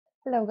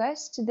Hello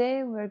guys,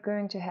 today we're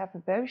going to have a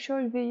very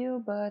short video,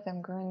 but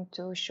I'm going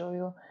to show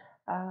you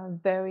a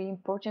very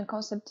important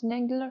concept in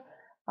Angular.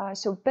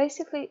 So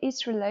basically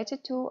it's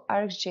related to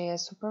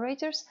RxJS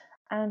operators,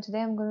 and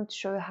today I'm going to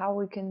show you how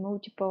we can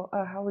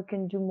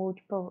do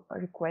multiple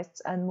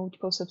requests and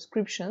multiple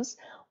subscriptions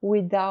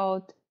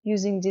without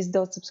using this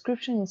dot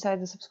subscription. Inside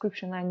the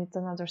subscription I need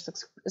another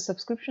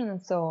subscription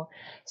and so on.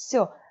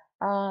 So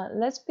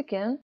let's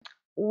begin.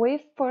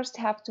 We first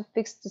have to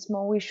fix the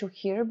small issue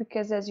here,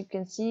 because as you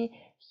can see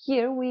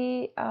here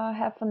we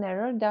have an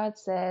error that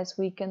says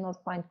we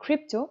cannot find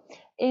crypto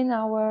in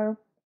our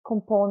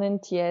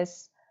component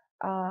yes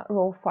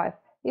row 5.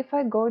 If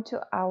I go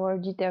to our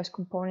details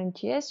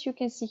component yes, you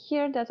can see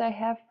here that I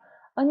have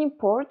an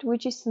import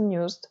which is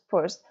unused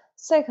first.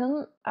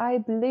 Second, I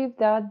believe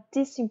that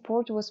this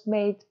import was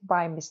made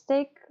by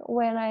mistake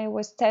when I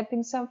was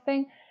typing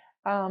something.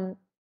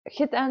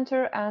 Hit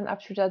enter, and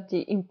after that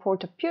the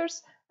import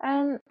appears,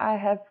 and I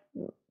have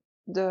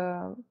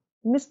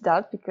missed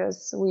that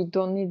because we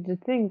don't need the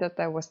thing that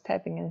I was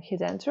typing and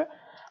hit enter,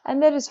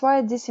 and that is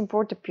why this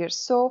import appears.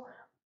 So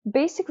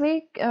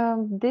basically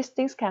these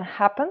things can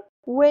happen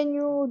when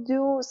you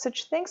do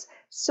such things,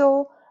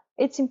 so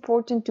it's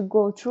important to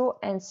go through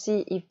and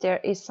see if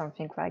there is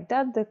something like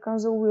that. The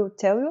console will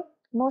tell you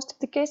most of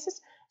the cases,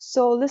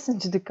 so listen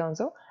to the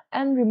console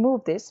and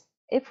remove this.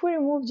 If we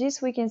remove this,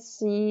 we can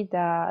see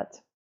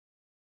that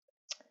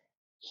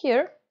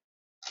here,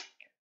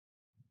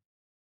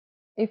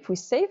 if we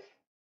save,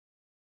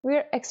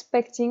 we're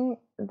expecting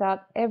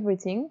that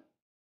everything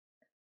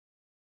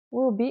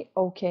will be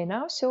okay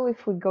now. So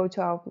if we go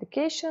to our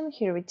application,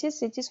 here it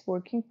is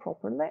working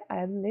properly,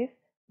 I believe.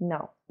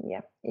 Now,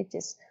 yeah, it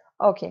is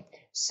okay.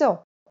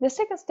 So the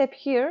second step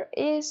here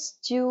is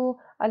to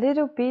a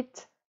little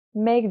bit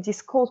make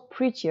this code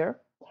prettier,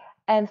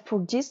 and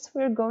for this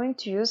we're going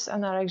to use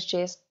an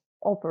RxJS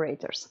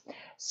operators.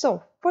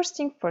 So first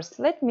thing first,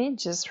 let me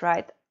just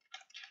write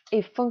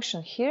a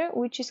function here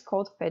which is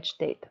called fetch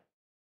data.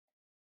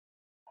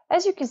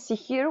 As you can see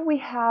here, we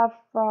have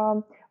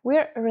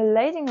we're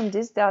relating on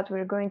this that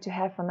we're going to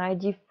have an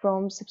ID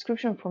from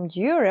subscription from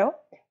the URL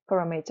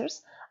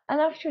parameters, and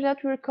after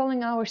that we're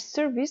calling our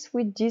service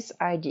with this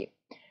ID.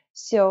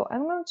 So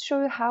I'm going to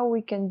show you how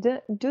we can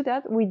do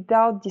that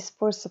without this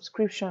first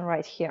subscription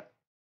right here.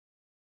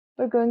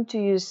 We're going to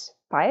use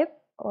pipe,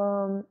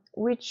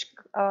 which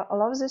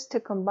allows us to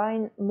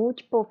combine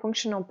multiple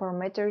functional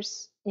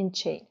parameters in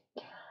chain.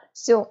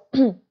 So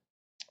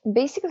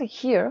basically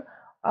here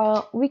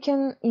we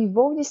can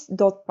invoke this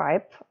dot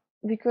pipe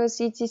because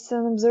it is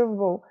an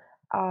observable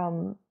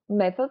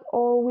method,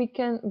 or we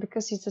can,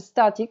 because it's a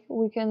static,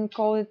 we can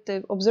call it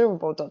the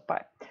observable dot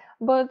pipe,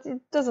 but it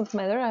doesn't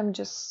matter. I'm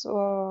just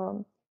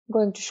going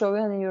to show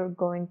you and you're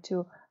going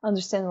to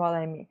understand what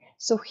I mean.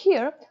 So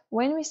here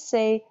when we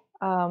say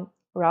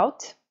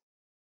route,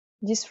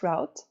 this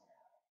route,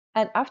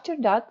 and after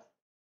that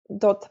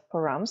dot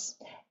params,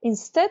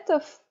 instead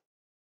of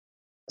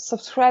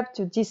subscribe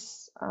to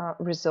this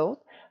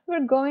result,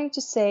 we're going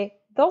to say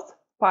dot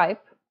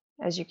pipe.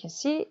 As you can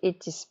see,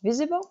 it is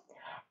visible,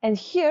 and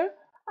here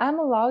I'm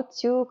allowed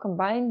to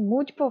combine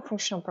multiple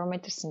functional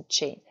parameters in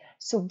chain.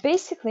 So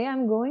basically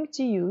I'm going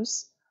to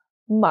use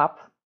map.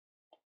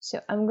 So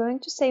I'm going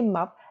to say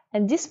map,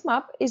 and this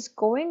map is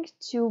going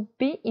to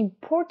be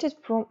imported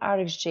from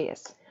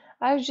RxJS.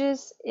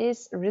 RxJS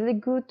is a really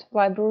good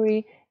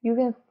library. You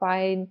can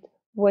find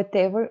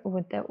whatever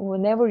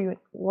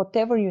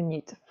you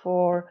need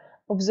for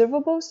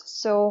observables.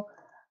 So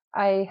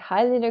I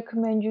highly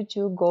recommend you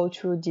to go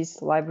through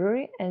this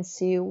library and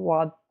see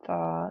what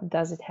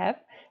does it have.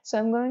 So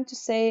I'm going to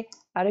say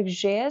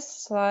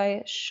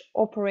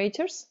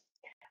RxJS/operators,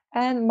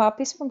 and map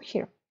is from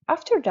here.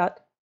 After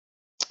that,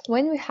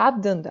 when we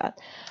have done that,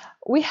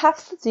 we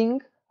have to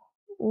think,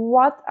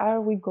 what are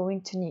we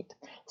going to need?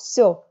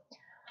 So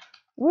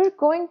we're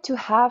going to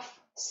have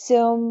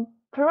some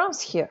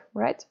params here,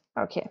 right?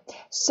 Okay,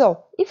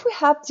 so if we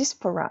have these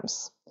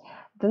params,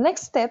 the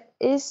next step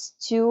is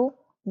to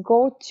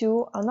go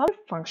to another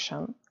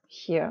function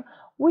here,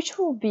 which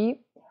will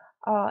be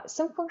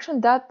some function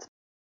that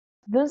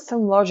does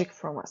some logic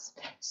from us.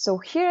 So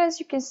here, as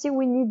you can see,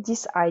 we need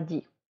this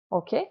ID.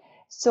 Okay,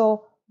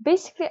 so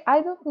basically I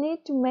don't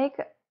need to make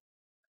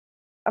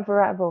a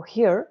variable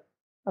here,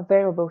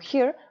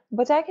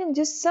 but I can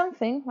do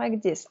something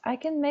like this. I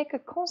can make a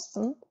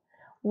constant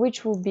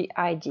which will be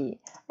ID,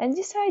 and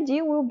this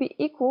ID will be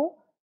equal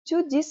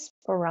to this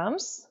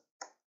params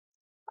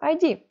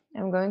ID.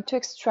 I'm going to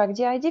extract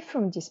the ID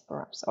from these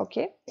params,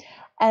 okay?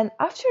 And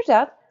after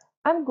that,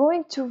 I'm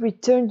going to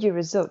return the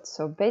result.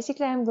 So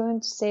basically, I'm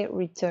going to say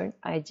return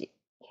ID.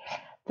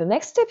 The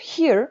next step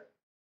here,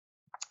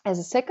 as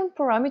a second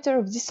parameter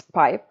of this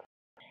pipe,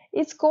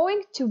 it's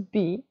going to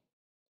be,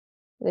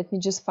 let me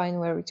just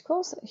find where it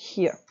goes,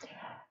 here.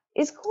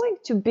 It's going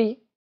to be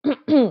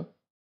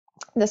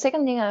the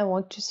second thing I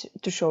want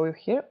to show you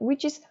here,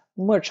 which is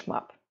merge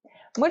map.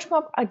 Merge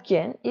map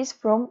again is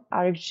from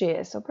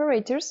RxJS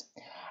operators,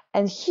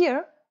 and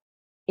here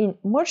in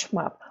merge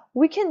map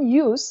we can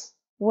use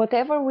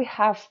whatever we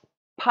have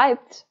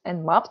piped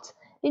and mapped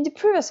in the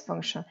previous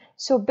function.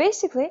 So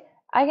basically,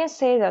 I can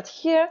say that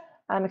here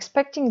I'm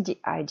expecting the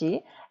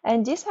ID,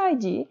 and this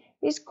ID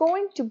is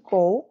going to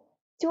go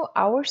to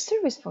our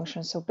service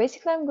function. So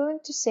basically, I'm going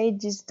to say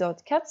this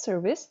 .cat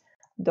service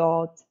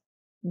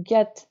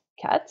 .get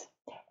cat,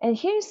 and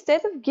here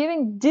instead of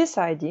giving this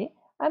ID,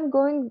 I'm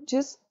going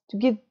just to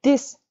give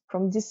this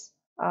from this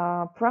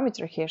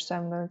parameter here. So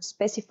I'm going to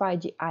specify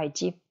the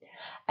ID,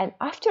 and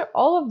after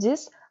all of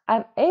this,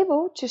 I'm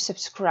able to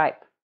subscribe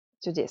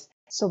to this.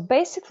 So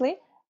basically,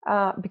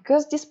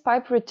 because this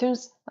pipe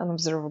returns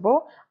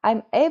unobservable,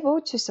 I'm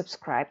able to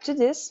subscribe to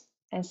this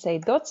and say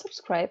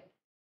 .subscribe,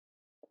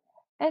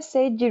 and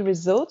say the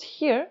result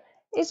here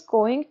is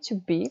going to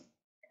be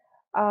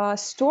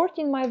stored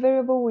in my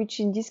variable, which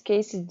in this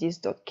case is this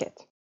 .get,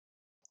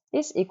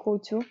 is equal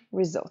to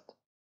result.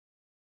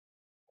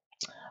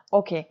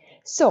 Okay,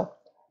 so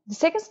the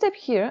second step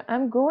here,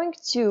 I'm going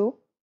to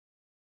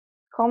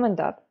comment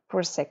that for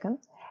a second,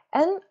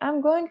 and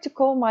I'm going to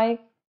call my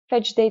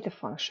fetch data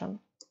function.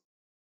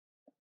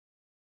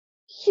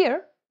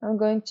 Here, I'm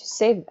going to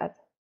save that,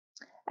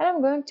 and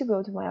I'm going to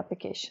go to my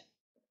application.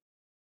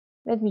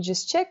 Let me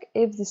just check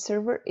if the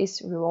server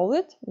is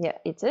reloaded. Yeah,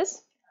 it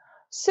is.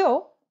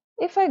 So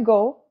if I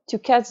go to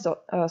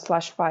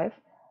cats/5,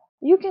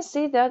 you can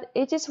see that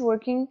it is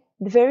working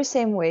the very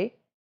same way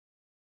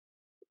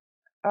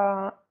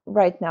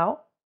right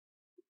now,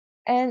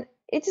 and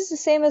it is the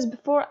same as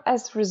before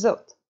as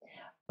result.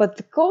 But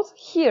the code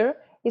here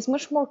is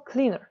much more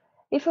cleaner.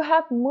 If you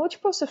have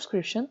multiple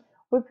subscriptions,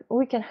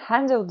 we can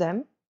handle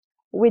them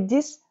with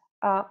this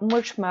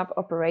merge map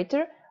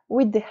operator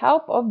with the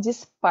help of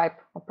this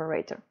pipe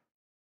operator.